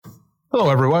Hello,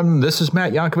 everyone. This is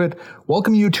Matt Yankovic.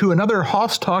 Welcome you to another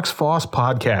Hoss Talks FOSS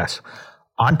podcast.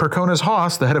 I'm Percona's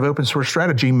Hoss, the head of open source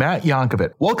strategy, Matt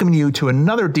Yankovic, welcoming you to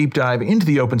another deep dive into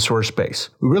the open source space.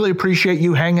 We really appreciate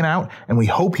you hanging out, and we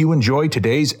hope you enjoy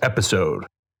today's episode.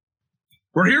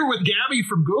 We're here with Gabi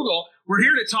from Google. We're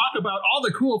here to talk about all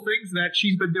the cool things that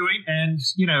she's been doing and,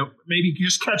 maybe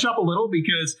just catch up a little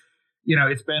because,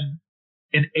 it's been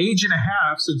an age and a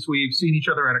half since we've seen each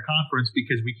other at a conference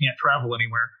because we can't travel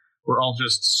anywhere. We're all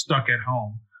just stuck at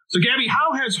home. So, Gabi,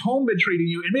 how has home been treating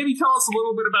you? And maybe tell us a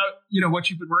little bit about, what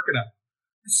you've been working on.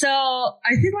 So,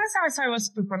 I think last time I started was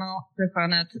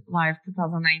Percona Live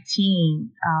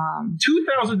 2019.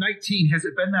 2019, has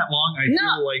it been that long? I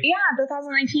feel like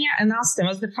 2019 in Austin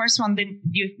was the first one that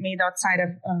you made outside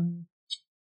of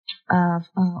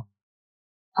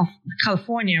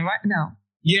California, right? No.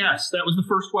 Yes, that was the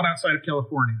first one outside of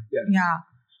California. Yes. Yeah.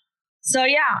 So,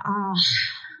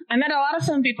 I met a lot of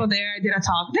fun people there. I did a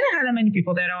talk. Didn't have that many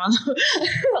people there on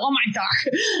my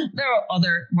talk. There were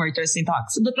other more interesting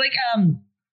talks. But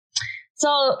so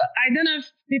I don't know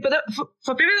if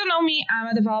for people who don't know me, I'm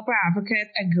a developer advocate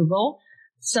at Google.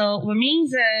 So what it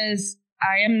means is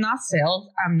I am not sales.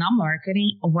 I'm not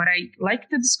marketing. What I like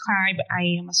to describe, I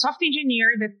am a software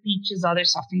engineer that teaches other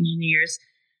software engineers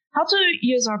how to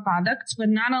use our products, but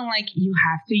not unlike you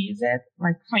have to use it.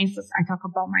 Like, for instance, I talk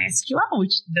about MySQL,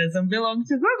 which doesn't belong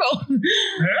to Google.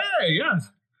 Hey,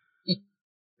 yes.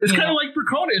 It's kind of like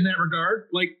Percona in that regard.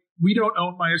 Like, we don't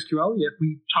own MySQL, yet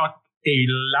we talk a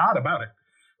lot about it,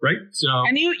 right? So,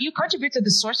 and you contribute to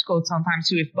the source code sometimes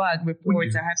too with bug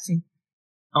reports. I have seen.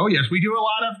 Oh, yes. We do a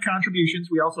lot of contributions.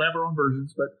 We also have our own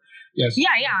versions, but yes. Yeah,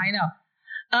 I know.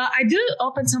 I do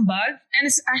open some bugs, and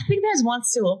I think there's one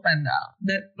still open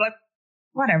though. But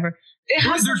whatever.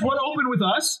 There's one open with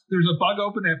us. There's a bug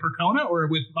open at Percona or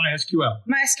with MySQL.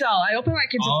 MySQL. I open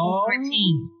it's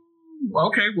 14.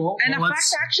 Okay, well, and in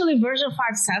fact, actually version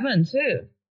 5.7 too.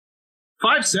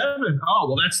 5.7. Oh,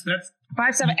 well, that's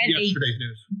 5.7 and 8. Yesterday's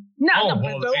news. No,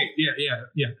 both.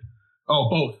 Yeah.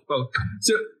 Oh, both.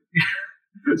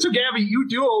 So, Gabi, you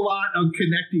do a lot of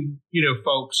connecting,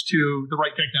 folks to the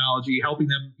right technology, helping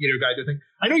them, guide their thing.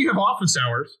 I know you have office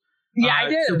hours. Yeah, I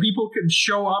do. So people can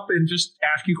show up and just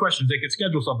ask you questions. They can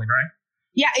schedule something, right?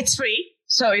 Yeah, it's free,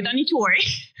 so you don't need to worry.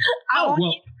 I won't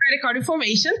need credit card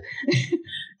information.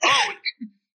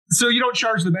 So you don't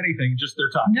charge them anything, just their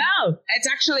time? No, it's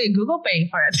actually Google paying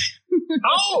for it.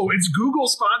 It's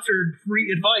Google-sponsored free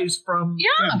advice from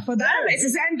them. For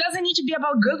databases. And it doesn't need to be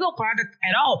about Google product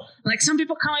at all. Like, some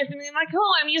people come with me and like,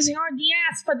 I'm using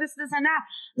RDS for this, and that.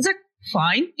 It's like,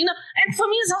 fine. And for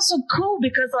me, it's also cool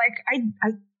because,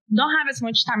 I don't have as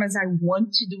much time as I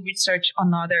want to do research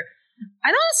on I don't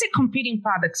want to say competing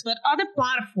products, but other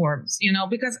platforms,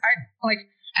 because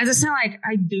as I said,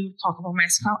 I do talk about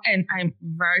MySQL, and I'm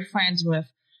very friends with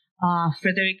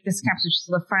Frederic Descamps, which is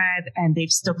the Fred, and Dave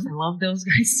Stokes. I love those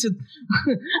guys too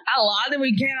a lot, and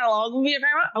we get along with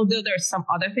very well, although there's some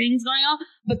other things going on,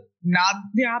 but not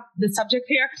the subject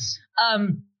here.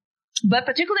 But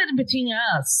particularly between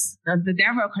us, the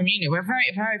Denver community, we're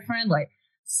very, very friendly.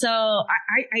 So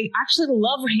I actually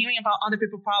love hearing about other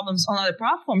people's problems on other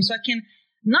platforms, so I can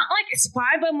not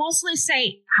spy, but mostly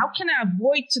say, how can I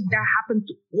avoid that happen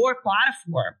to our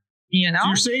platform? So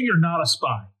you're saying you're not a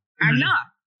spy? I'm not.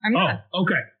 Oh,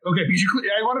 okay. Because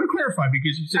I wanted to clarify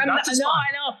because you said not a spy. No,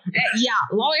 I know.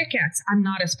 Lawyer cats. I'm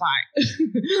not a spy.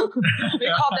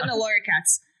 We call them the lawyer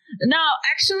cats. Now,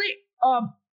 actually,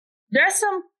 there are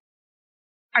some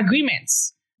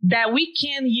agreements that we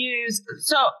can use.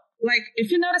 So, if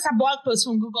you notice a blog post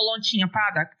from Google launching a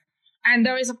product, and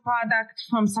there is a product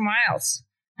from somewhere else,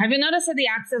 have you noticed that the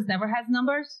access never has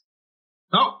numbers?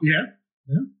 Oh, yeah.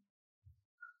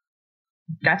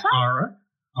 That's right. All right.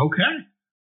 Okay.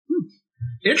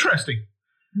 Interesting.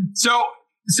 So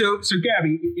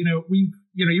Gabi,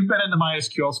 you've been in the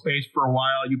MySQL space for a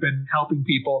while. You've been helping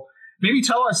people. Maybe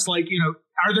tell us,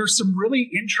 are there some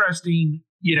really interesting,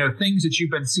 things that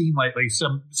you've been seeing lately?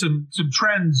 Some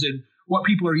trends and what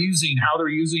people are using, how they're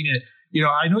using it.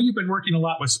 I know you've been working a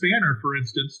lot with Spanner, for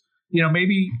instance.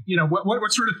 Maybe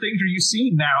what sort of things are you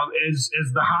seeing now as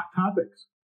the hot topics?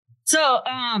 So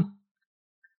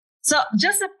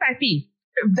just a pet peeve.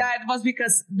 That was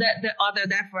because the other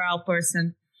DevRel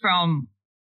person from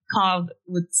Cloud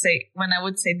would say, when I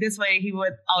would say this way, he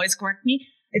would always correct me.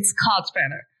 It's called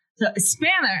Spanner. So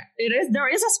Spanner, there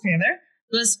is a Spanner.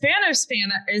 The Spanner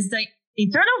is the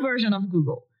internal version of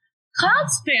Google. Cloud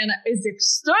Spanner is the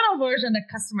external version that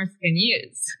customers can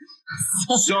use.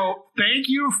 So thank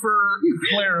you for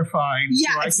clarifying.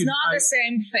 Yeah, it's not the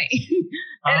same thing.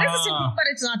 It is the same thing, but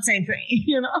it's not the same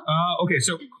thing, Okay,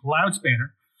 so Cloud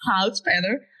Spanner. clouds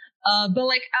better. But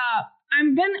like,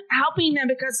 I've been helping them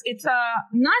because it's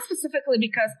not specifically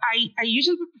because I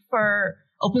usually prefer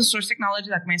open source technology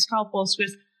like MySQL,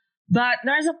 Postgres, but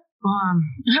there's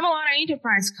I have a lot of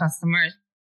enterprise customers.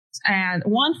 And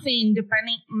one thing,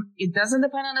 it doesn't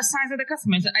depend on the size of the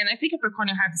customers. And I think at Percona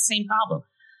have the same problem.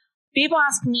 People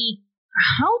ask me,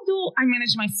 how do I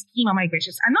manage my schema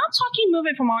migrations? I'm not talking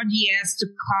moving from RDS to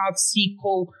Cloud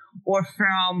SQL or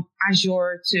from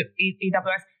Azure to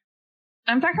AWS.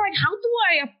 I'm talking like, how do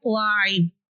I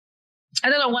apply, I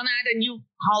don't know, when I add a new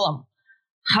column,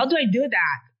 how do I do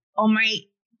that on my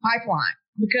pipeline?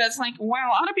 Because like what a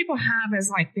lot of people have is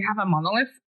like, they have a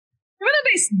monolith. Even though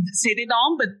they say they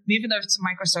don't, but even though it's a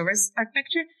microservice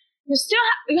architecture,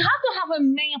 you have to have a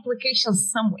main application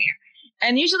somewhere.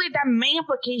 And usually that main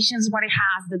application is what it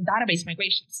has, the database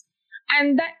migrations.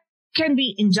 And that can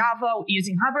be in Java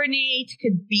using Hibernate,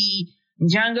 could be in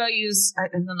Django I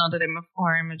don't know the name of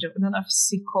ORM, I don't know if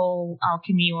SQL,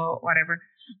 Alchemy or whatever.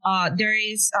 There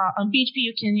is, on PHP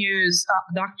you can use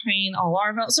Doctrine or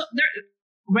Laravel. So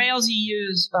Rails you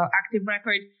use Active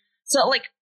Record. So like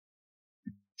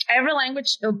every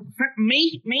language,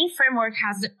 main framework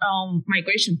has their own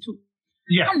migration tool.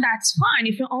 Yeah. And that's fine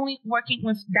if you're only working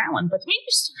with that one. But when you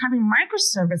start having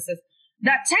microservices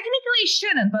that technically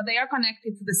shouldn't, but they are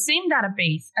connected to the same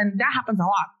database, and that happens a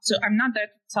lot. So I'm not there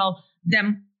to tell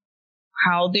them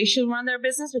how they should run their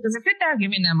business, because if they're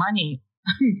giving them money,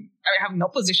 I have no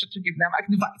position to give them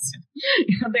advice.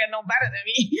 They're no better than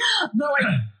me. But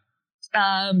like,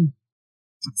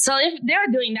 so if they're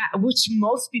doing that, which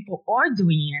most people are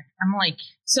doing it, I'm like,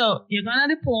 so you're gonna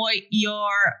deploy your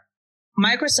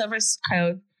microservice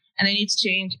code and they need to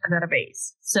change a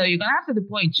database. So you're gonna have to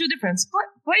deploy in two different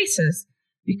places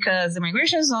because the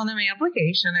migration is on the main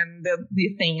application and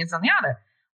the thing is on the other.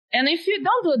 And if you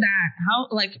don't do that, how,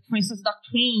 like for instance,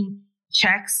 Doctrine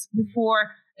checks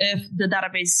before if the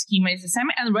database schema is the same,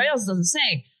 and Rails does the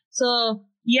same. So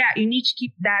yeah, you need to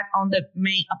keep that on the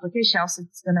main application, else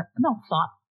it's gonna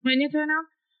flop when you turn on.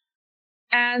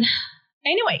 And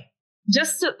anyway,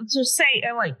 just to say,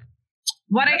 like,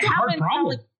 what That's I haven't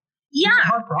telling,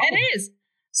 it is.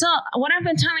 So what I've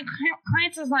been telling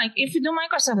clients is like, if you do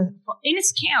microservice for any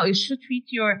scale, you should treat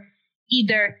your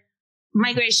either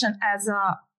migration as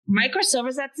a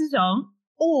microservice that's its own,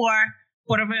 or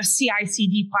whatever a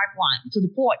CI/CD pipeline to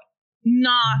deploy,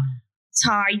 not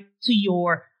tied to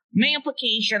your main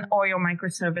application or your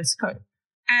microservice code.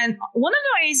 And one of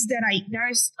the ways that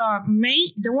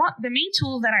the main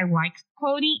tool that I like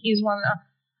coding is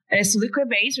is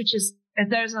Liquid-based, which is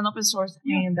there's an open source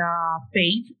and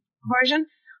paid version,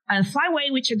 and Flyway,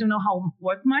 which I don't know how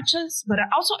work matches, but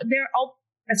also they're all,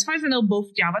 as far as I know,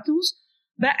 both Java tools.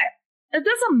 But it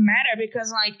doesn't matter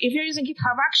because, like, if you're using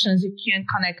GitHub Actions, you can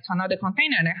connect to another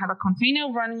container. And I have a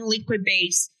container running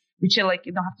Liquid-based, which is like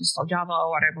you don't have to install Java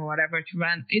or whatever to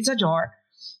run. It's a jar.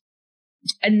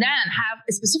 And then have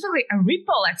specifically a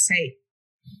repo, let's say,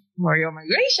 for your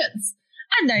migrations.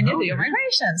 And then you do your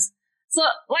migrations. So,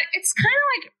 like, it's kind of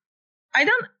like,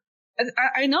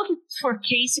 I know for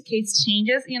case-to-case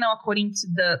changes, according to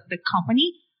the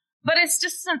company, but it's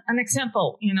just an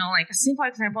example, like a simple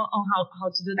example on how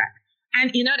to do that.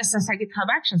 And you notice that's like GitHub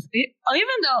Actions.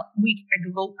 Even though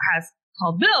Google has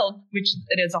called Build, which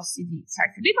it is also CD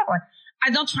pipeline, I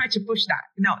don't try to push that.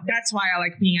 No, that's why I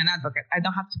like being an advocate. I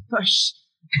don't have to push.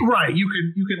 Right. You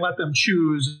can let them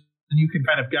choose, and you can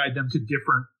kind of guide them to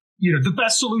different, the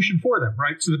best solution for them,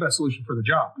 right? So the best solution for the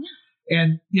job. Yeah.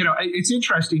 And, it's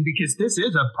interesting because this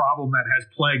is a problem that has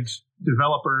plagued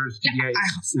developers, DAs.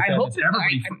 I hope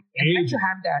everybody to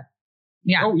have that.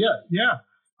 Yeah. Oh, yeah. Yeah.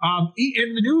 And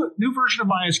the new version of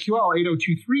MySQL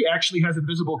 8023 actually has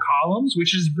invisible columns,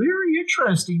 which is very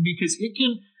interesting because it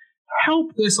can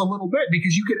help this a little bit,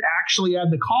 because you could actually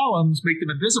add the columns, make them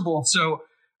invisible. So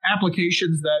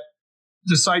applications that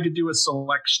decide to do a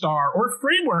select star, or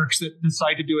frameworks that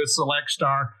decide to do a select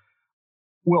star,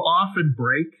 will often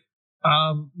break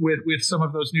with some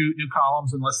of those new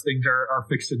columns unless things are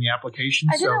fixed in the application.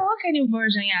 I didn't look at new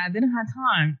version. Yeah, I didn't have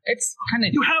time. It's kind of...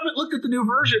 You haven't looked at the new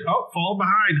version? Oh, fall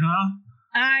behind, huh?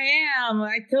 I am.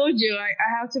 I told you.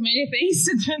 I have too many things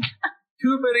to do.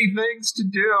 Too many things to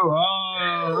do.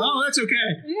 Oh, that's okay.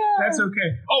 Yeah. That's okay.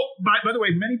 Oh, by the way,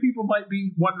 many people might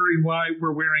be wondering why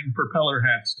we're wearing propeller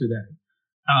hats today.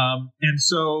 And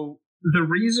so the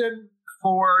reason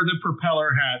for the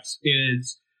propeller hats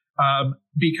is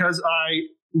because I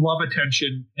love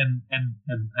attention and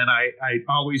I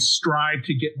always strive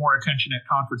to get more attention at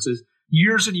conferences.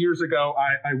 Years and years ago,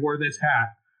 I wore this hat.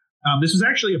 This was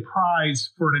actually a prize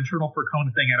for an internal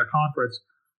Percona thing at a conference.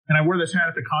 And I wore this hat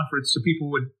at the conference so people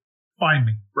would find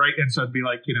me, right? And so I'd be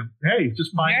like, hey,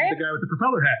 just find the guy with the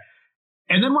propeller hat.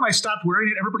 And then when I stopped wearing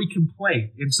it, everybody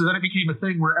complained. And so then it became a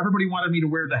thing where everybody wanted me to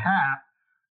wear the hat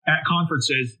at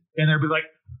conferences. And they'd be like,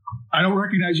 I don't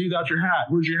recognize you without your hat.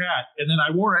 Where's your hat? And then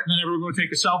I wore it, and then everyone would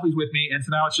take a selfies with me. And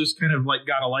so now it's just kind of like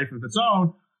got a life of its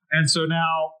own. And so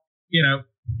now,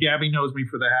 Gabi knows me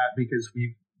for the hat because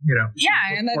we,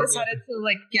 and I decided to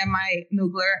like get my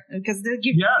Noogler because they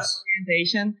give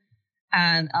orientation.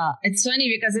 And it's funny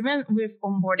because even with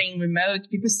onboarding remote,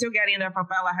 people still getting their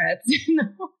propeller hats,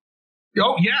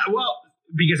 Oh, yeah. Well,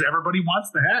 because everybody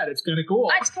wants the hat. It's kind of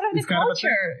cool. It's part of the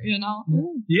culture,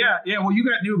 Yeah. Well, you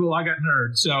got Noogle, I got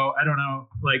Nerd. So I don't know.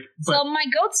 So my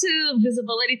go-to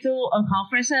visibility tool on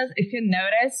conferences, if you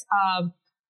notice,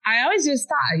 I always use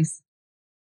ties.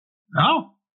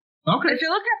 Oh, okay. If you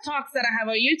look at talks that I have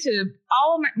on YouTube,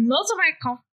 most of my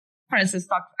conferences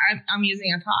talks, I'm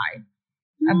using a tie.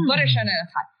 I'm better showing it a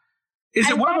tie. Is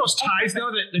it one of those ties,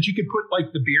 though, that you could put,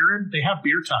 like, the beer in? They have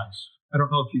beer ties. I don't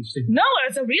know if you've seen that. No,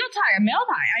 it's a real tie, a male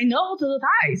tie. I know how to do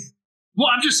ties. Well,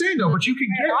 I'm just saying, though, but you can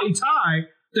get a tie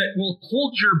that will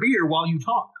hold your beer while you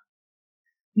talk.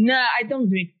 No, I don't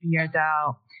drink beer,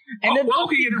 though. And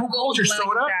okay, and who holds your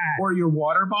soda or your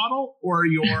water bottle or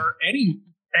your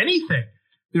anything?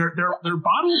 They're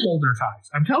bottle holder ties.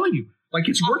 I'm telling you. Like,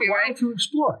 it's worthwhile to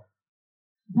explore.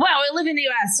 Well, we live in the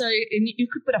U.S., so you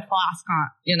could put a flask on,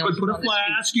 Could put a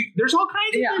flask. There's all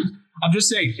kinds of things. I'm just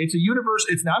saying, it's a universe.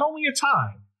 It's not only a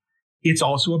tie, it's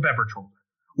also a beverage holder,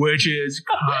 which is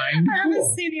kind of cool. I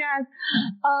haven't seen yet.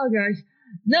 Oh, gosh.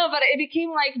 No, but it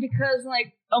became because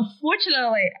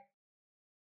unfortunately,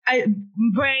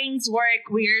 brains work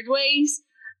weird ways.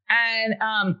 And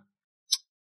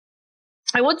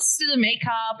I would still do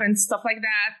makeup and stuff like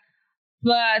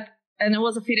that. And it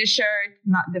was a fitted shirt,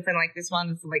 not different like this one.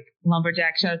 It's like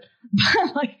lumberjack shirt.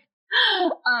 But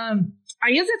I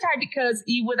use a tie because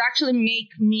it would actually make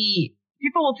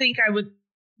people will think I would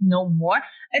know more.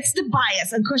 It's the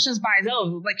bias, unconscious bias.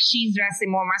 Oh, like she's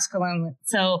dressing more masculine,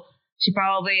 so she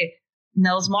probably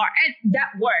knows more. And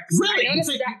that works.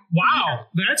 Really? Wow,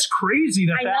 that's crazy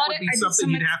that would be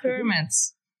something you'd have to do.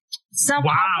 Some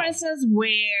conferences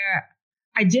where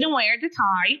I didn't wear the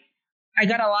tie. I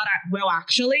got a lot of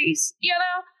actuallys,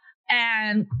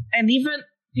 and even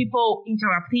people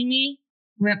interrupting me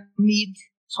when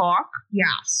mid-talk.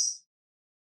 Yes.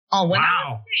 Oh, when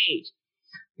I'm on stage,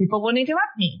 people would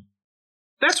interrupt me.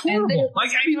 That's horrible.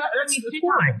 That's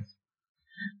horrible.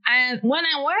 And when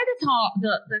I wear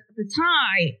the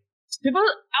tie, people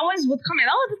always would comment,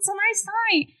 "Oh, that's a nice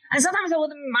tie." And sometimes I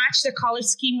would match the color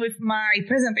scheme with my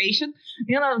presentation,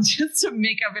 just to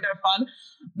make a bit of fun.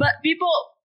 But people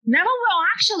never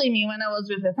actually me when I was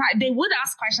with the tie. They would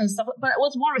ask questions and stuff, but it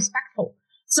was more respectful.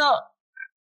 So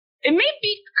it may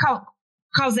be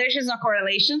causation or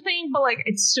correlation thing, but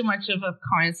it's too much of a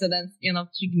coincidence, to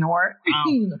ignore.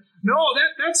 No,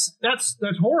 that's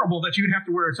horrible that you'd have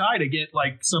to wear a tie to get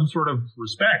some sort of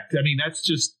respect. I mean, that's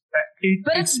just.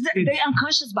 It's the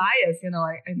unconscious bias, I know.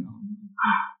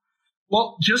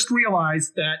 Well, just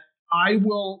realize that I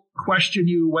will question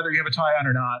you whether you have a tie on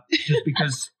or not, just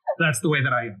because. That's the way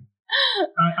that I am.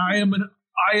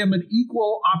 I am an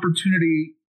equal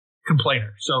opportunity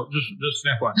complainer. So just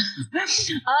FYI.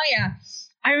 Oh yeah,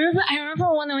 I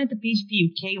remember when I went to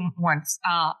PHP UK once.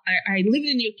 I lived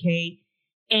in UK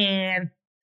and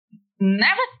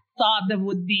never thought that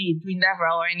would be doing that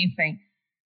or anything.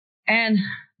 And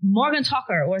Morgan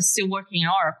Tucker was still working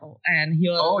at Oracle, and he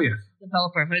was a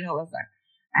developer visualizer.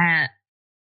 And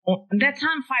at that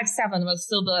time, 5.7 was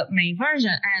still the main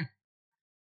version, and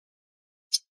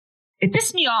it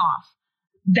pissed me off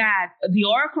that the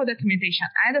Oracle documentation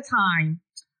at the time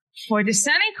for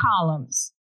descending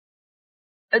columns,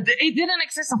 it didn't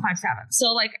exist on 5.7.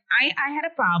 So I had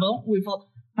a problem with,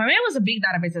 for me it was a big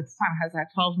database at the time, it has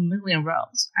 12 million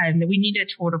rows, and we needed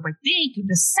to order by date to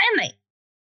descending.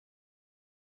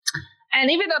 And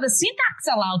even though the syntax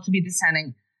allowed to be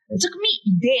descending, it took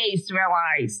me days to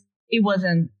realize it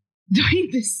wasn't doing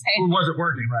the same. It wasn't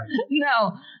working right.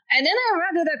 No. And then I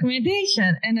read the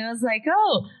documentation and I was like,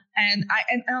 oh, and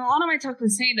a lot of my talk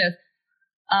was saying this.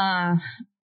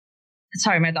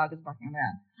 Sorry, my dog is barking on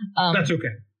that. That's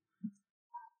okay.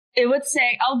 It would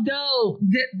say, although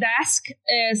the desk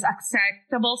is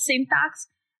acceptable syntax,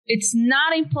 it's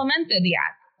not implemented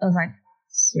yet. I was like,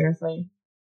 seriously?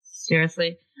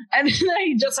 And then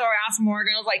I just asked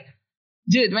Morgan, I was like,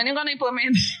 dude, when are you going to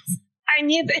implement this? I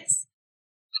need this.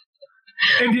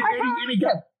 And did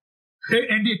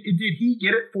he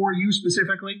get it for you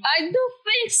specifically? I don't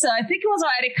think so. I think it was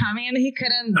already coming and he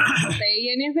couldn't say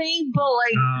anything. But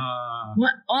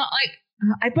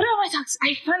I put it on my talks.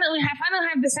 I finally have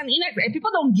the same index, and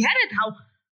people don't get it how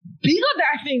big of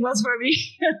that thing was for me.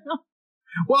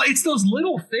 Well, it's those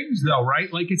little things, though,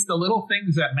 right? Like, it's the little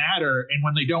things that matter, and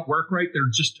when they don't work right, they're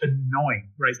just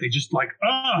annoying, right? They just like,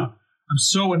 I'm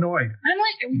so annoyed. I'm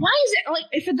like, why is it like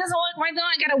if it doesn't work, why don't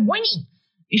I get a winning?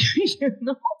 You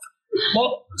know?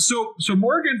 Well, so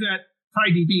Morgan's at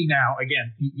TiDB now.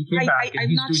 Again, he came back.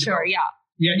 I'm not sure.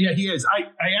 Yeah, he is.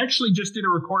 I actually just did a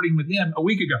recording with him a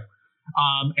week ago,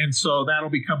 and so that'll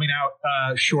be coming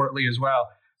out shortly as well.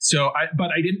 So,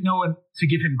 but I didn't know to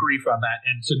give him grief on that,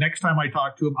 and so next time I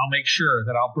talk to him, I'll make sure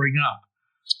that I'll bring up.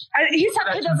 He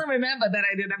said he doesn't remember that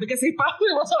I did that because he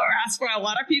probably was harassed for a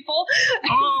lot of people.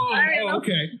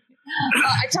 Okay.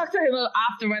 I talked to him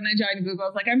after when I joined Google. I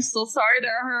was like, I'm so sorry that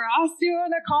I harassed you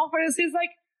in a conference. He's like,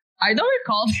 I don't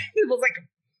recall. It was like,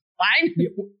 fine. Yeah.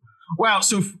 Well,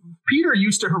 so Peter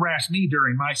used to harass me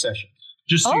during my sessions.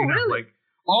 Just so you know, really? like,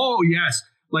 oh yes,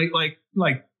 like,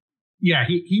 yeah,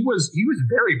 he was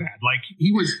very bad. Like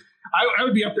he was. I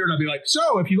would be up there and I'd be like,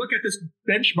 so if you look at this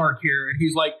benchmark here, and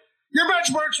he's like, your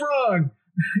benchmark's wrong.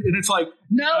 And it's like,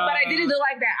 no, but I didn't do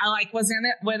like that. I was in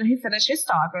it when he finished his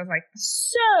talk. I was like,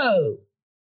 so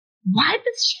why did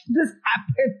this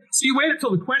happen? So you waited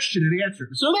till the question and answer.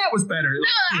 So that was better.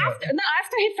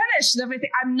 After he finished everything,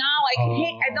 I'm not like,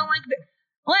 hey, I don't like the.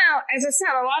 Well, as I said,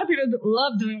 a lot of people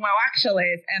love doing well actually,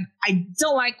 and I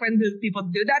don't like when people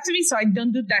do that to me, so I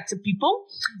don't do that to people.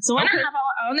 So when I have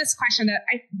an honest question that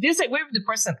I disagree with the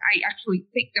person, I actually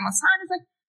take them aside. It's like,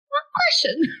 what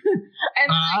question?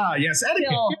 And yes,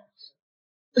 etiquette.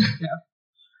 Yeah.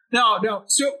 No.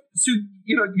 So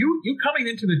you know, you coming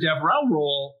into the DevRel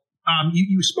role,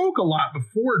 you spoke a lot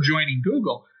before joining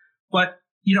Google, but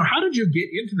you know, how did you get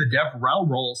into the DevRel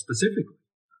role specifically?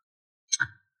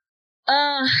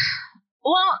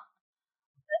 Well,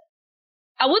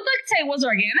 I would like to say it was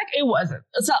organic. It wasn't.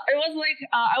 So it was like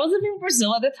I was living in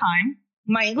Brazil at the time.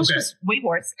 My English was way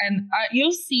worse, and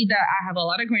you'll see that I have a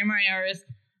lot of grammar errors,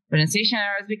 pronunciation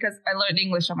errors because I learned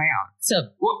English on my own. So,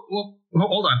 well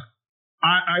hold on.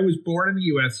 I was born in the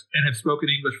U.S. and have spoken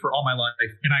English for all my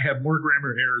life, and I have more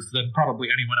grammar errors than probably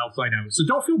anyone else I know. So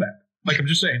don't feel bad. Like I'm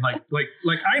just saying, like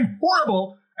I'm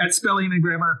horrible at spelling and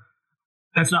grammar.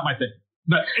 That's not my thing.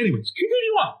 But anyways,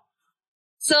 continue on.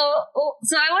 So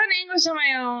I learned English on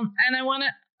my own, and I want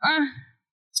to,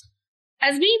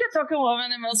 as being the token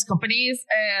woman in most companies,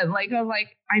 I was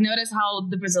like, I noticed how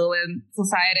the Brazilian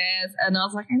society is, and I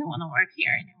was like, I don't want to work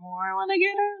here anymore. I want to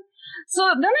get out. So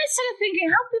then I started thinking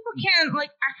how people can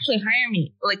actually hire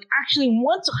me, actually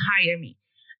want to hire me.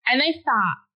 And I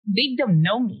thought, they don't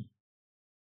know me.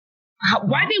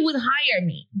 Why they would hire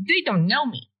me? They don't know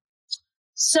me.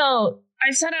 So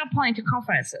I started applying to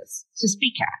conferences to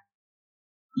speak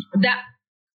at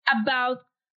about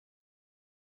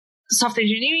software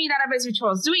engineering database, which I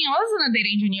was doing. I wasn't a data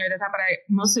engineer at the time, but I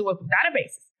mostly worked with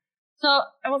databases. So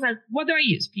I was like, what do I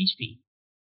use? PHP.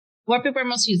 What people are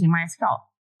most using? MySQL.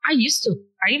 I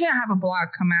even have a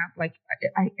blog come out.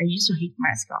 I used to hate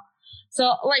MySQL. So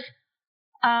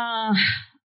I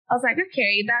was like,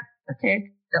 okay.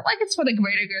 It's for the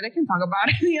greater good. I can talk about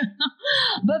it. You know?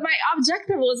 But my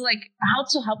objective was how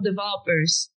to help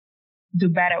developers do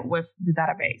better with the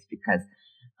database, because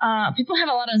people have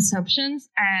a lot of assumptions,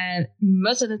 and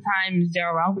most of the times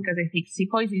they're wrong because they think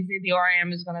SQL is easy. The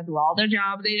ORM is going to do all their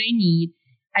job that they need,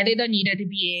 and they don't need a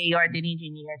DBA or a data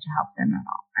engineer to help them at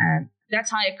all. And that's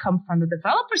how I come from the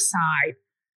developer side.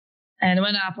 And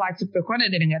when I applied to Percona, I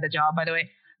didn't get the job, by the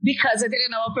way, because I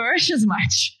didn't know operations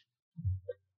much.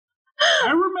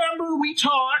 I remember we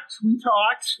talked.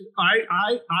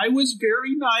 I was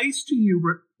very nice to you.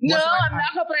 No, I'm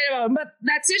not complaining about it. But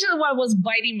that's usually what was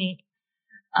biting me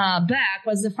back,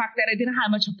 was the fact that I didn't have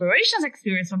much operations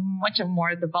experience, but much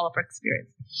more developer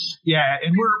experience. Yeah,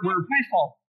 and we're my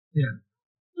fault. Yeah.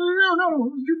 No, it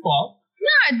was your fault.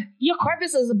 No, your core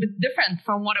business is a bit different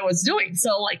from what I was doing.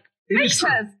 So makes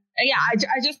sense. Yeah, I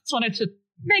just wanted to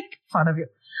make fun of you.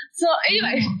 So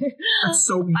anyway, that's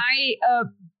so mean.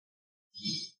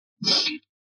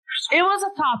 It was a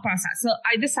thought process. So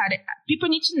I decided people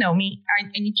need to know me. I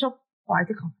need to apply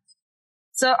to conference.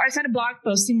 So I started blog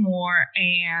posting more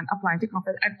and applying to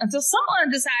conference until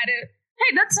someone decided,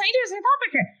 hey, that's an interesting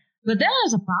topic here. But then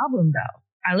there's a problem though.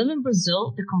 I live in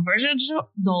Brazil. The conversion to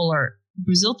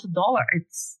Brazil to dollar,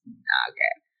 it's not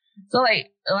good. So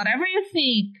whatever you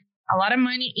think, a lot of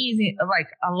money is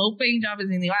a low paying job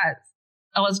is in the US.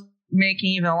 I was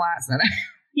making even less than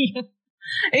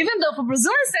even though for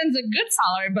Brazil it sends a good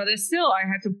salary, but it's still, I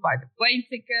had to buy the plane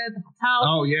ticket, the hotel.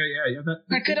 Oh yeah.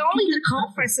 I could only do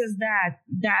conferences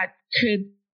that could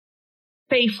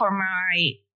pay for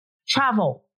my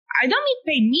travel. I don't need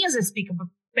pay me as a speaker, but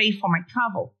pay for my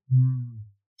travel.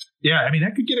 Yeah, I mean,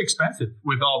 that could get expensive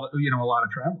with all the, a lot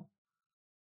of travel.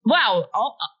 Well,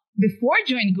 before I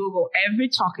joined Google, every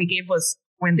talk I gave was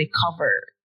when they covered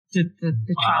the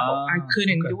travel. I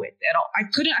couldn't do it at all. I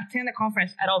couldn't attend a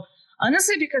conference at all.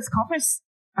 Honestly, because conferences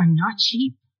are not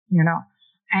cheap,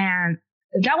 and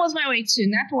that was my way to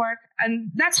network.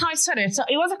 And that's how I started. So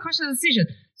it was a conscious decision.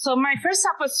 So my first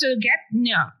step was to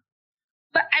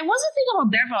but I wasn't thinking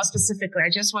about DevOps specifically. I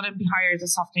just wanted to be hired as a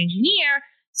software engineer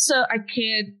so I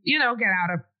could, get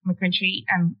out of my country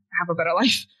and have a better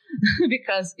life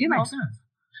because,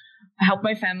 help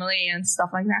my family and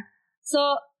stuff like that.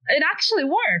 So it actually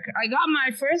worked. I got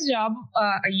my first job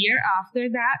a year after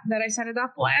that I set it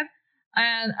up with.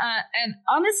 And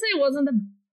honestly, it was a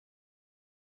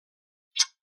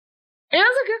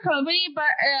good company, but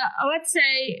let's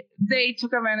say they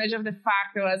took advantage of the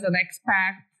fact I was an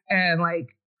expat and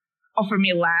offered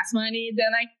me less money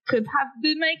than I could have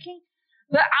been making.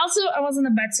 But also, I was in a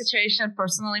bad situation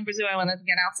personally in Brazil. I wanted to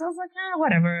get out. So I was like,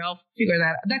 whatever, I'll figure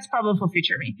that out. That's probably for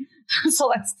future me. So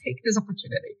let's take this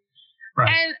opportunity.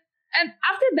 Right. And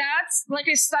after that,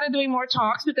 I started doing more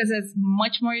talks because there's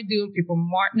much more you do. People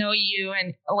more know you.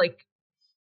 And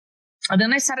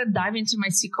then I started diving into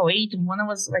MySQL 8. And one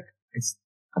was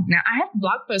now I have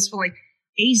blog posts for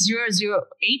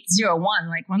 801.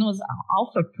 One was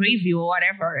alpha preview or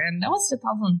whatever. And that was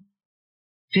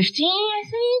 2015, I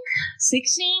think,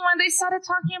 16 when they started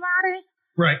talking about it.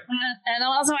 Right. And I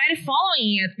was already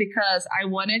following it because I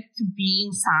wanted to be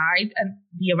inside and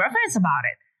be a reference about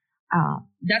it.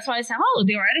 That's why I said,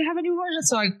 they already have a new version.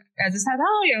 So I just said,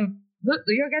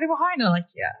 you're getting behind. I'm like,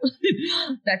 yeah,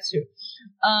 that's true.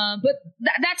 But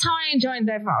that's how I enjoyed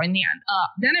DevOps in the end.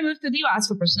 Then I moved to the US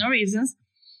for personal reasons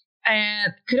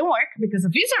and couldn't work because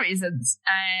of visa reasons.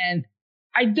 And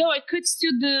I could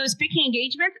still do speaking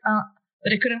engagement,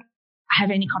 but I couldn't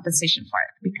have any compensation for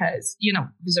it because,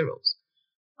 visa rules.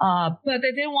 But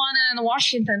I did one in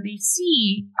Washington,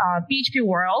 D.C., PHP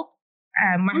World.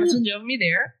 And my husband drove me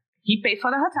there. He paid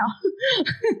for the hotel.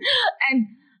 And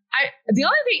the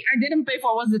only thing I didn't pay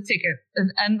for was the ticket.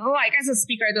 And as a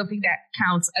speaker, I don't think that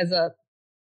counts as a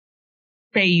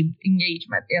paid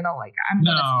engagement. I'm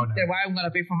going to speak there. Why I'm going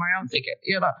to pay for my own ticket?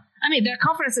 I mean, there are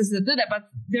conferences that do that,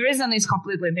 but the reason is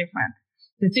completely different.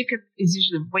 The ticket is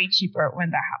usually way cheaper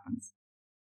when that happens.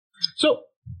 So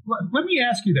let me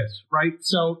ask you this, right?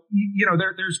 So,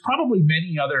 there's probably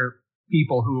many other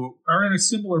people who are in a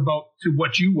similar boat to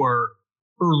what you were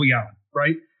early on,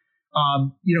 right?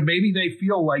 Maybe they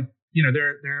feel like,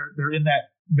 they're in that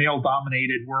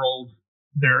male-dominated world.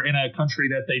 They're in a country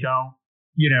that they don't,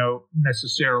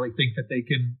 necessarily think that they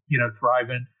can,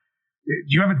 thrive in. Do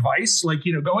you have advice?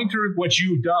 Going through what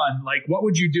you've done, what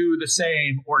would you do the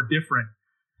same or different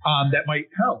that might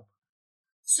help?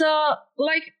 So,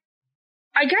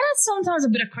 I get sometimes a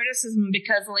bit of criticism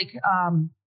because,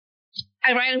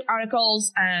 I write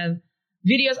articles and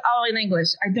videos all in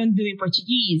English. I don't do in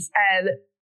Portuguese. And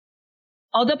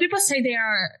although people say they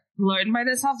are learned by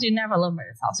themselves, you never learn by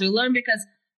yourself. So you learn because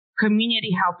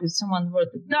community helped you. Someone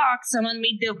wrote the doc, someone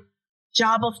made the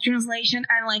job of translation.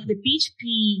 And the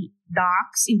PHP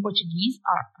docs in Portuguese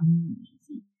are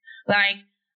amazing.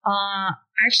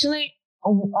 Actually,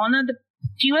 one of the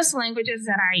fewest languages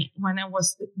that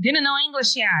didn't know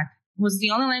English yet, was the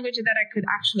only language that I could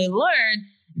actually learn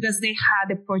because they had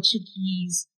the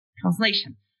Portuguese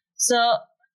translation. So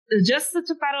just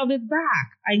to paddle it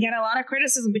back, I get a lot of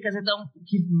criticism because I don't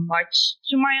give much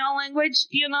to my own language,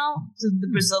 to the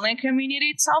Brazilian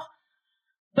community itself.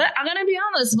 But I'm going to be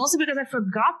honest, mostly because I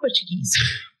forgot Portuguese.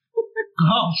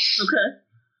 Oh,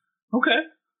 okay.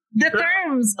 The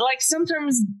terms, some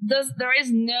terms, there is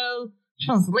no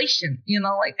translation,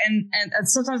 and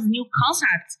sometimes new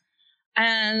concepts.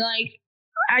 And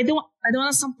I don't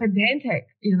want to sound pedantic,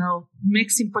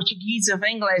 mixing Portuguese with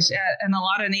English, and a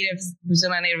lot of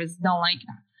Brazilian natives don't like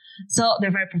that. So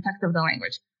they're very protective of the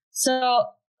language. So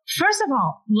first of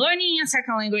all, learning a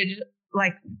second language,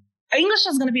 English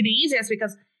is going to be the easiest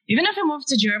because even if you move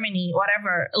to Germany,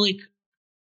 whatever,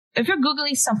 if you're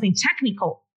Googling something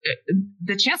technical,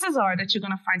 the chances are that you're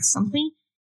going to find something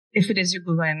if it is you're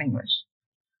Googling in English.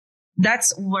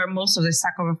 That's where most of the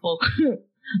Stack Overflow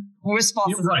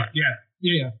responses right. are.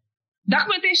 Yeah.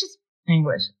 Documentation's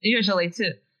English, usually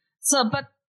too. So,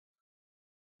 but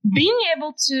being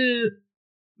able to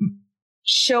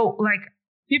show,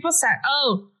 people said,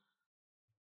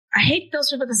 I hate those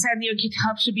people that said your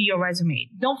GitHub should be your resume.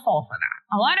 Don't fall for that.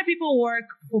 A lot of people work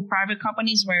for private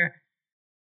companies where,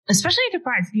 especially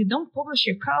enterprise, you don't publish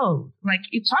your code.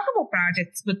 You talk about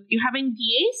projects, but you have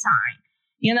NDA signed,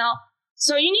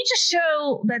 So you need to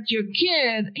show that you're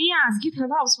good. Yes,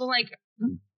 GitHub helps, but like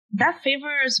that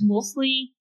favors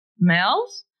mostly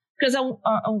males. Because I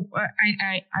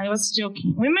was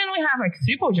joking. Women, we have like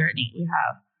triple journey. We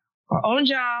have our own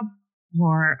job,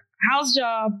 our house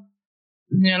job,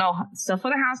 stuff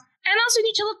for the house, and also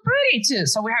need to look pretty too.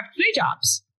 So we have 3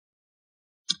 jobs.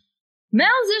 Males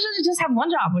usually just have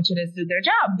one job, which is do their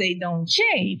job. They don't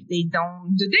shave. They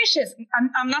don't do dishes.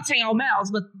 I'm not saying all males,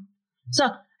 but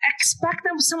so expect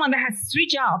someone that has 3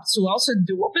 jobs to also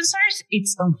do open source.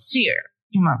 It's unfair,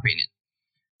 in my opinion.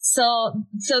 So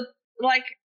like,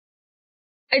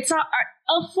 it's not,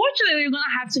 unfortunately, you're going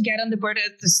to have to get on the board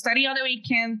to study on the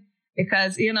weekend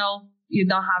because, you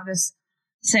don't have this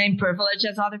same privilege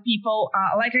as other people.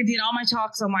 Like I did all my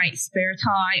talks on my spare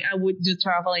time. I would do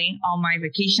traveling on my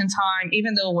vacation time,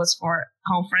 even though it was for a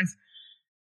conference.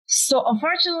 So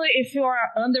unfortunately, if you are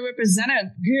an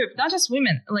underrepresented group, not just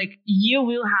women, like you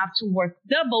will have to work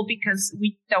double because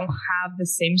we don't have the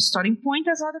same starting point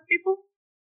as other people.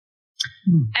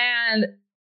 And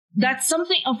that's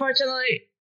something, unfortunately,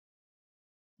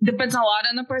 depends a lot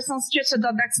on the person's situation. So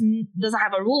that doesn't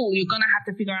have a rule. You're going to have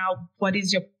to figure out what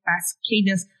is your best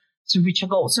cadence to reach a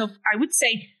goal. So I would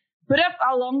say, put up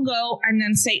a long goal and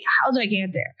then say, how do I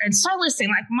get there? And start listing.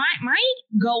 Like my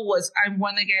goal was, I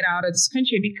want to get out of this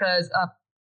country because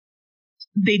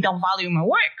they don't value my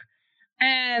work.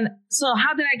 And so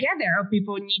how did I get there? Oh,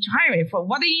 people need to hire me. For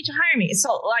what they need to hire me?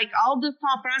 So like all the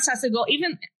thought process to go,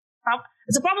 even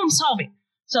it's a problem solving.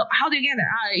 So how do you get there?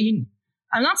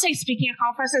 I'm not saying speaking at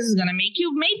conferences is going to make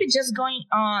you. Maybe just going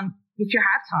on, if you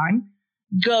have time,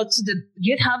 go to the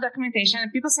GitHub documentation and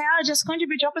people say, just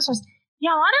contribute to open source.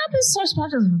 Yeah, a lot of open source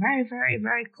projects are very, very,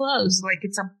 very close. Like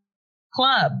it's a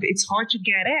club. It's hard to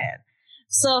get in.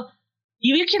 So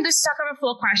you can do Stack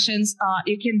Overflow questions.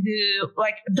 You can do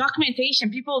like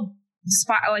documentation. People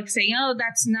like saying,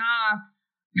 that's not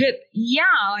good.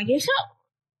 Yeah, like if you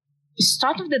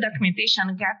start with the documentation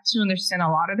and get to understand a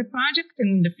lot of the project, and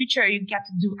in the future you get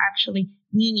to do actually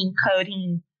meaning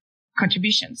coding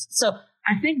contributions. So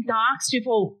I think docs,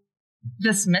 people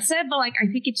dismiss it, but like I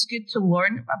think it's good to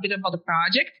learn a bit about the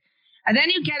project, and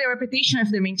then you get a reputation of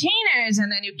the maintainers,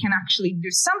 and then you can actually do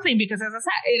something, because as I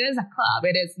said, it is a club.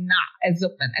 It is not as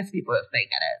open as people think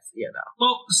it is,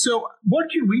 Well, so what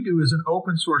can we do as an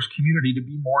open source community to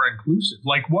be more inclusive?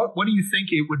 Like what do you think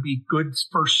it would be good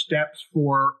first steps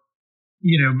for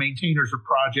maintainers of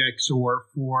projects, or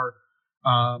for,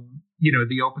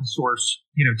 the open source,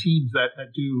 teams that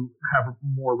do have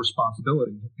more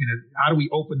responsibility? How do we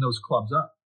open those clubs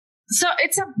up? So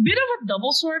it's a bit of a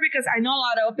double sword, because I know a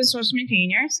lot of open source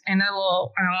maintainers and a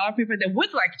lot of people that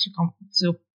would like to come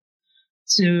to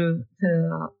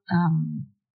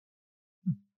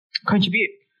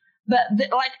contribute. But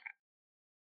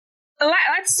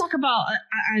let's talk about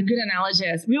a good analogy.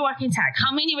 We work in tech.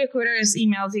 How many recruiters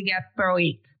emails you get per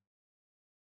week?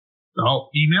 Oh,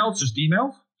 emails? Just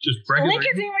emails? Just regular?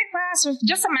 LinkedIn requests with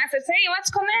just a message. Hey, let's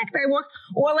connect.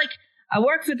 I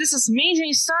work for this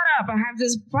amazing startup. I have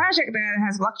this project that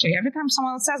has blockchain. Every time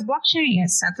someone says blockchain,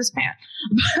 it's sent to spam.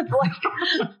 But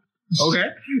okay.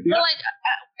 Yeah. But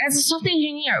as a software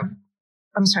engineer,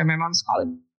 I'm sorry, my mom's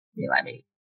calling me.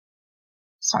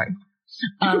 Sorry.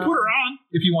 You can put her on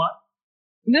if you want.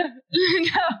 No.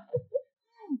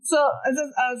 So as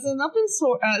an open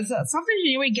source, as a software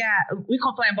engineer, we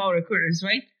complain about recruiters,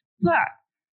 right? But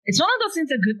it's one of those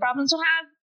things, a good problem to have.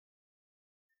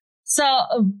 So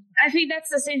I think that's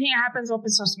the same thing that happens with open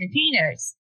source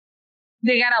maintainers.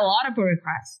 They get a lot of pull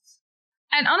requests.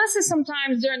 And honestly,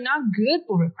 sometimes they're not good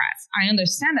pull requests. I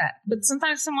understand that. But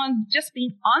sometimes someone just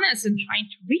being honest and trying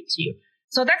to reach you.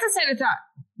 So that's it's a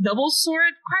double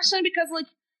sword question, because on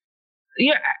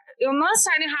one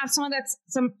side you have someone that's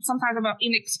sometimes about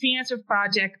inexperienced with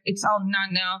project. It's all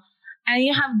no. And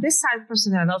you have this type of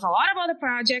person that knows a lot about the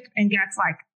project and gets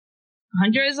like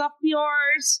hundreds of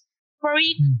PRs per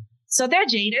week. So they're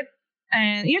jaded,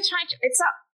 and you're trying to, it's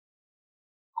a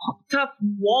tough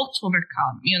wall to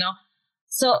overcome,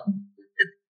 So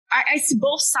I see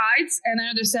both sides, and I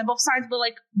understand both sides, but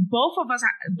both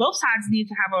sides need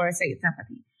to have our say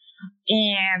empathy.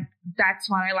 And that's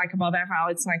what I like about that file.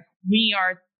 It's like we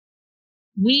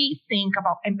think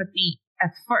about empathy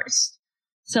at first.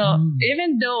 So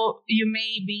even though you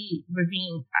may be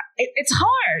reviewing, it's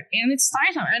hard and it's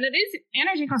tiresome and it is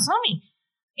energy consuming.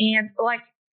 And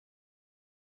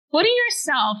putting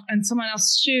yourself in someone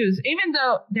else's shoes, even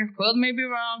though their code may be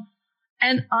wrong,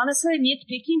 and honestly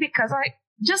nitpicking, because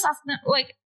just ask them,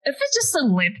 if it's just a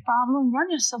lint problem, run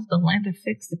yourself the lint and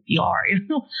fix the PR,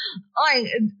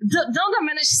 don't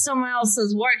diminish someone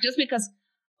else's work just because,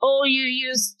 oh, you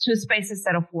use 2 spaces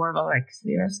instead of 4, but like,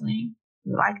 seriously?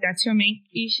 Like, that's your main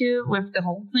issue with the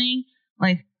whole thing?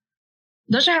 Like,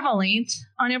 don't you have a lint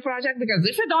on your project? Because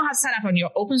if you don't have set up on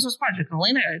your open source project a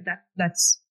lint,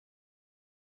 that's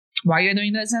why you're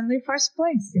doing this in the first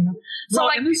place, you know? So,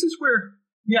 and this is where,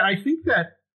 I think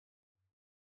that,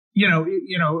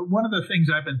 one of the things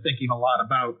I've been thinking a lot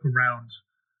about around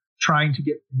trying to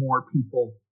get more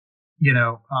people,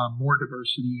 more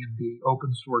diversity in the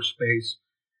open source space,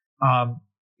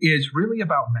 is really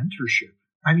about mentorship.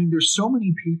 I mean, there's so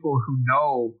many people who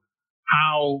know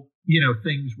how,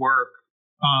 things work.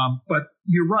 But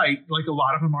you're right, like a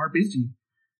lot of them are busy.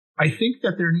 I think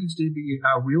that there needs to be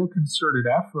a real concerted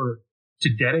effort to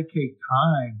dedicate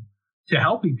time to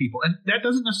helping people. And that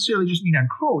doesn't necessarily just mean on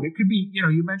code. It could be,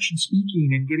 you mentioned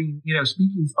speaking and getting,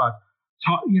 speaking spots,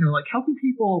 like helping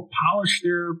people polish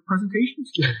their presentation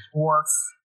skills or.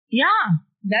 Yeah,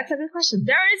 that's a good question.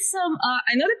 There is some,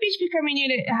 I know the PHP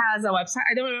community has a website.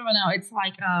 I don't remember now. It's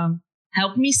like,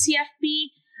 Help Me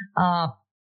CFP,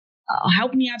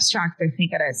 Help Me Abstract, I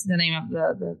think it is the name of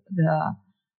the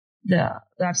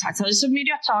website. So you submit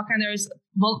your talk and there's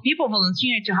people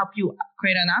volunteering to help you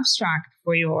create an abstract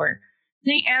for your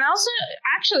thing. And also,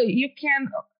 actually, you can,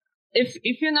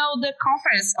 if you know the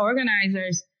conference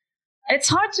organizers, it's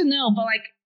hard to know, but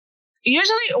like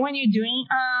usually when you're doing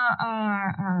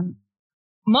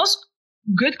most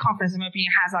good conference, in my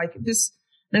opinion, has like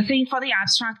the thing for the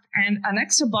abstract and an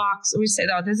extra box. We say,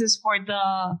 oh, this is for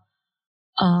the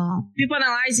people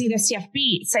analyzing the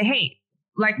CFP. Say, hey,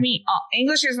 like me,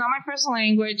 English is not my first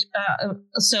language.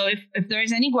 So if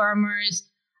there's any grammars,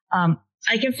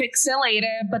 I can fix it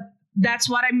later, but that's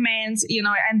what I meant,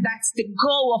 and that's the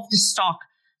goal of this talk.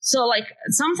 So like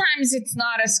sometimes it's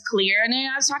not as clear in an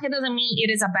abstract. It doesn't mean it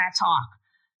is a bad talk.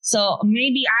 So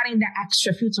maybe adding the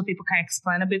extra field so people can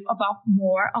explain a bit about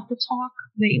more of the talk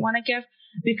that you want to give,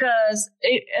 because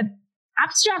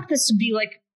abstract is to be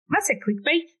like, let's say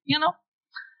clickbait,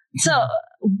 So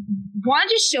what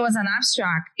you show as an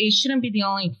abstract, it shouldn't be the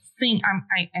only thing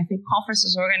I think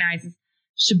conferences organizers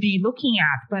should be looking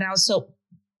at, but also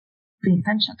the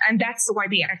intention. And that's why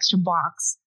the extra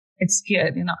box, it's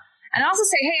good, And also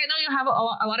say, hey, I know you have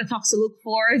a lot of talks to look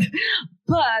for,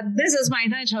 but this is my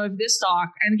intention with this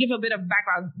talk, and give a bit of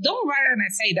background. Don't write an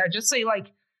essay there. Just say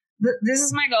like, this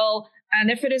is my goal.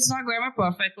 And if it is not grammar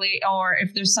perfectly, or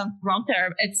if there's some wrong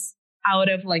term, it's out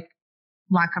of like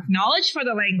lack of knowledge for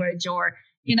the language or,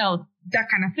 that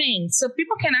kind of thing. So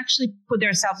people can actually put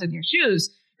themselves in your shoes,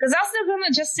 because else they're going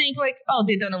to just think like, oh,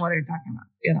 they don't know what they're talking about,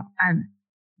 And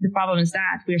the problem is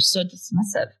that we're so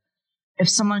dismissive. If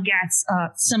someone gets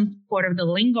some part of the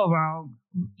lingo wrong,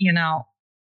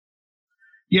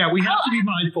 Yeah, we have to be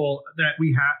mindful that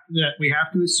we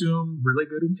have to assume really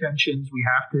good intentions. We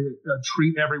have to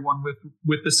treat everyone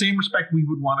with the same respect we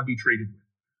would want to be treated with,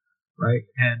 right?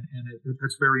 And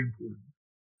that's very important.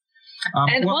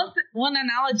 And one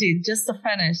analogy, just to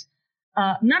finish,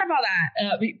 not about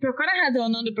that. Percona had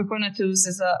one of the Percona tools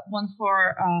is one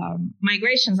for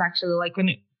migrations, actually. Like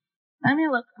when let me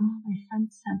look. Oh, my friend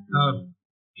sent me.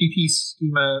 PT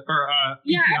schema or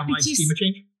PT online schema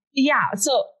change? Yeah.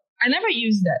 So I never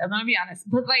used it. I'm going to be honest.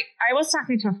 But like I was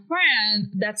talking to a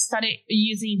friend that started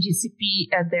using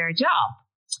GCP at their job.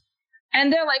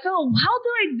 And they're like, oh, how do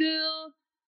I do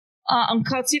on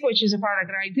Cloud SQL, which is a product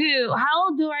that I do,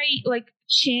 how do I like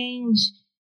change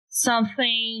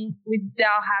something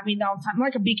without having downtime?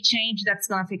 Like a big change that's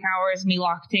going to take hours, me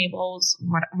lock tables,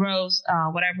 rows,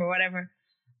 whatever.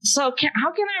 So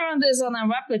how can I run this on a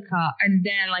replica and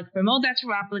then like promote that to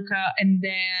replica and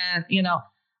then, I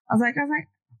was like,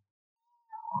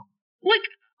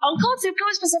 on Cloud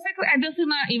SQL specifically, I don't think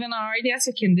that even on RDS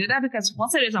you can do that, because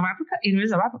once it is a replica, it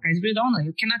is a replica. It's read only.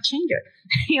 You cannot change it.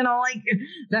 Like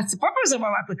that's the purpose of a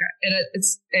replica.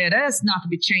 It is not to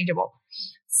be changeable.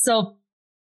 So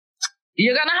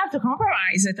you're gonna have to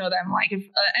compromise it to them. Like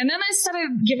and then I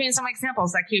started giving some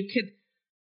examples. Like you could,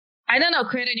 I don't know,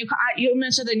 create a new. You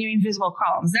mentioned the new invisible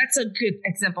columns. That's a good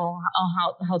example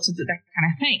on how to do that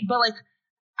kind of thing. But like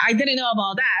I didn't know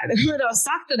about that. When I was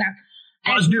talking to them.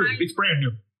 Well, it's new. It's brand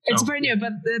new. It's brand new,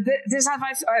 but this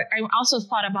advice, I also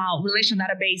thought about relation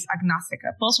database agnostic.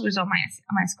 Postgres or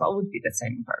MySQL would be the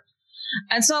same verb.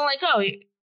 And so like,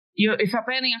 if you're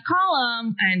planning a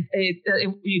column and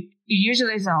you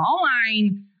usually it's an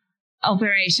online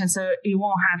operation, so you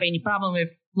won't have any problem with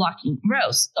blocking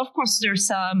rows. Of course, there's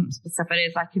some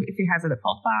specificities, like if it has a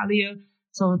default value,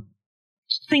 so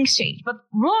things change. But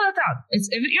rule it out. If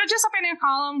you're just opening a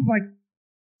column, like,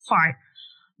 fine.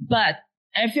 But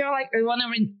if you're like, you want to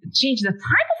change the type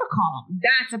of a column,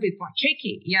 that's a bit more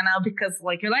tricky, because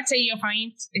like, let's say your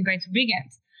int is going to big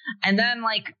int. And then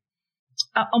like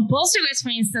on Postgres, for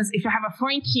instance, if you have a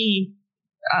foreign key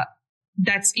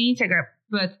that's integer,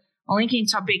 but linking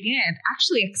to a big end,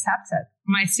 actually accepted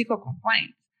MySQL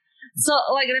complaint. So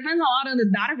like it depends a lot on the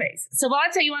database. So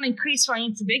let's say you want to increase for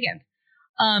int to big end.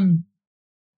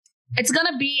 It's going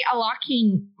to be a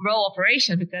locking row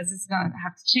operation because it's going to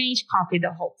have to change, copy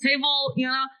the whole table, you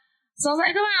know? So I was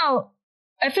like, well,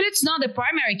 if it's not the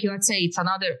primary key, let's say it's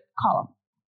another column.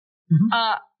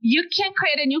 You can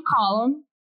create a new column,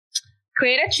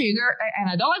 create a trigger, and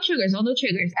I don't like triggers, I'll do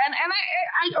triggers. And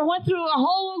I went through a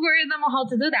whole algorithm of how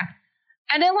to do that.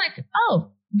 And then like,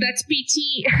 oh, that's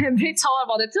PT. They told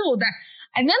about the tool.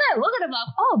 And then I look at it like,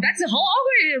 oh, that's the whole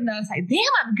algorithm. And I was like,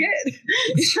 damn, I'm good.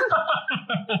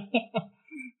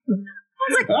 I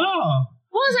was like, oh.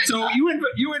 What was so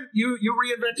you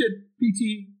reinvented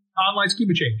PT online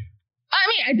schema change. I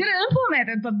mean, I didn't implement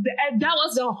it, but that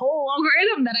was the whole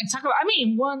algorithm that I talked about. I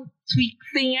mean, one tweak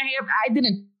thing I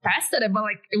didn't test it, but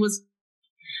like it was.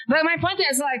 But my point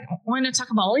is like when I talk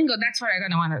about lingo, that's what I'm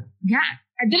gonna want to get.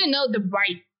 I didn't know the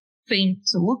right thing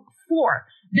to look for.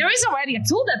 There is already a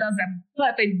tool that does that,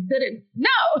 but I didn't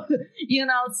know, you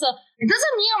know. So it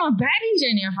doesn't mean I'm a bad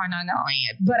engineer for not knowing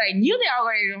it, but I knew the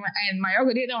algorithm, and my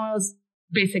algorithm was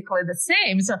basically the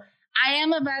same. So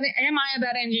am I a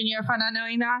bad engineer for not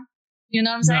knowing that? You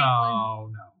know what I'm saying?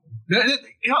 No.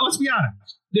 Let's be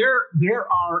honest. There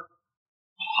are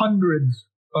hundreds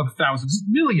of thousands,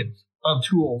 millions of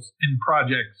tools and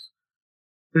projects.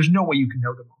 There's no way you can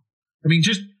know them all. I mean,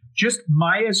 just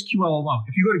MySQL alone.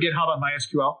 If you go to GitHub on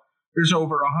MySQL, there's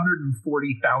over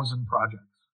 140,000 projects.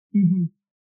 Mm-hmm.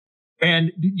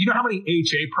 And do you know how many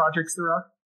HA projects there are?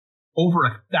 Over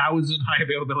 1,000 high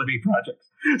availability projects.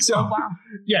 So, oh, wow.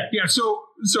 Yeah.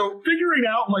 So figuring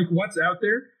out like what's out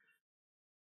there.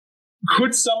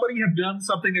 Could somebody have done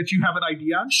something that you have an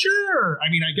idea on? Sure. I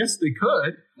mean, I guess they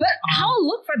could. But how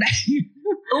look for that?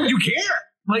 Oh, you can't.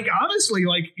 Like, honestly,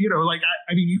 like, you know, like,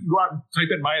 I mean, you can go out and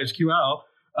type in MySQL,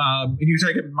 and you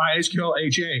type in MySQL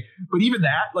HA. But even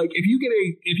that, like, if you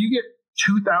get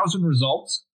 2,000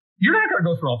 results, you're not going to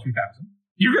go through all 2,000.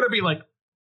 You're going to be like,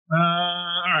 all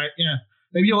right, yeah.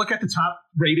 Maybe you look at the top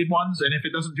rated ones, and if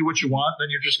it doesn't do what you want, then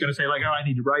you're just going to say like, oh, I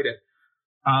need to write it.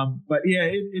 But yeah,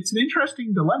 it's an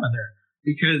interesting dilemma there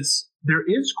because there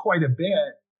is quite a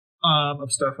bit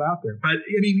of stuff out there. But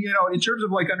I mean, you know, in terms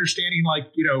of like understanding,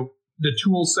 like, you know, the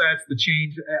tool sets, the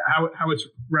change, how it's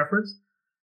referenced,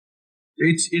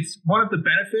 it's one of the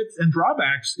benefits and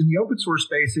drawbacks in the open source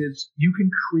space is you can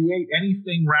create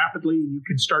anything rapidly. You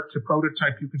can start to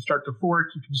prototype. You can start to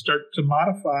fork. You can start to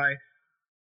modify.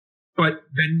 But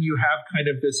then you have kind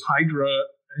of this hydra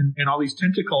and all these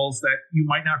tentacles that you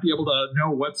might not be able to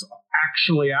know what's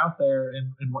actually out there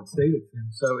and what state it's in.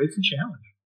 So it's a challenge.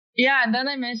 Yeah, and then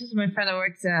I mentioned to my friend that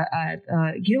works at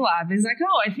GitLab. He's like,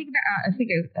 oh, I think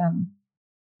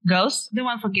Ghost, the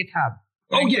one for GitHub.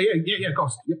 Like, oh, yeah,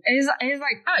 Ghost. Yep. He's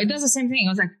like, oh, it does the same thing.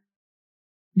 I was like,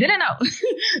 didn't know. I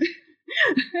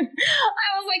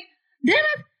was like, damn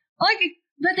it. Like,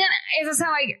 but then it's like,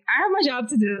 I have my job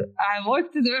to do. I have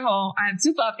work to do at home. I have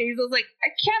 2 puppies. I was like, I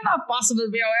cannot possibly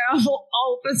be aware of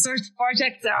all open source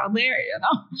projects out there, you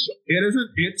know? It isn't.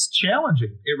 It's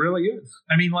challenging. It really is.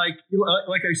 I mean, like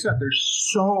I said, there's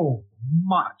so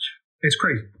much. It's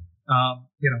crazy,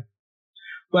 you know.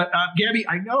 But Gabi,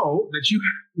 I know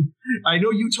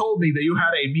you told me that you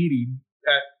had a meeting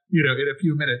in a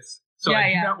few minutes. So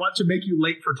I do not want to make you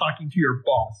late for talking to your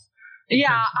boss.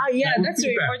 Yeah, that's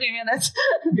really important. That's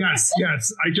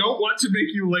yes. I don't want to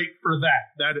make you late for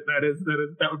that.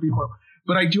 That would be horrible.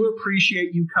 But I do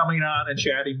appreciate you coming on and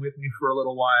chatting with me for a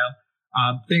little while.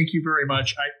 Thank you very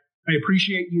much. I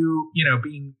appreciate you,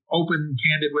 being open and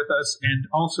candid with us, and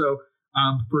also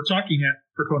for talking at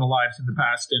Percona Lives in the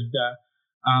past, and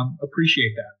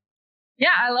appreciate that.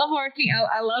 Yeah, I love working.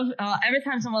 I love every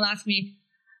time someone asks me,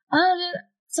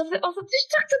 something. Also,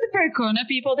 just talk to the Percona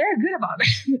people. They're good about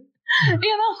it.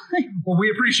 Well, we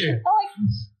appreciate it.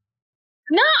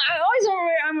 No,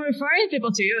 I'm referring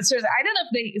people to you. Seriously, I don't know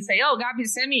if they say, "Oh, Gabi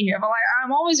sent me here," but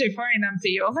I'm always referring them to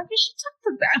you. I was like, you should talk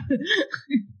to them.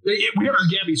 We have our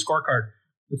Gabi scorecard.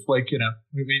 It's like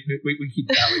we keep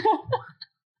that.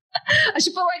 I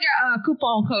should put like a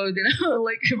coupon code,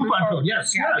 like coupon code.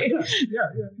 Yes, yeah.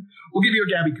 We'll give you a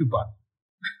Gabi coupon.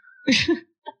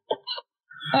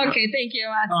 Okay, thank you,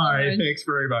 Matt. All right, thanks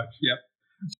very much. Yep.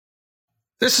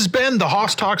 This has been the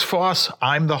Hoss Talks Foss.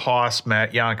 I'm the Hoss,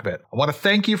 Matt Yankovic. I want to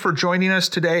thank you for joining us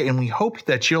today, and we hope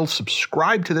that you'll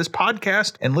subscribe to this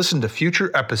podcast and listen to future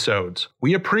episodes.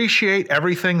 We appreciate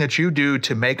everything that you do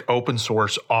to make open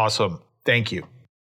source awesome. Thank you.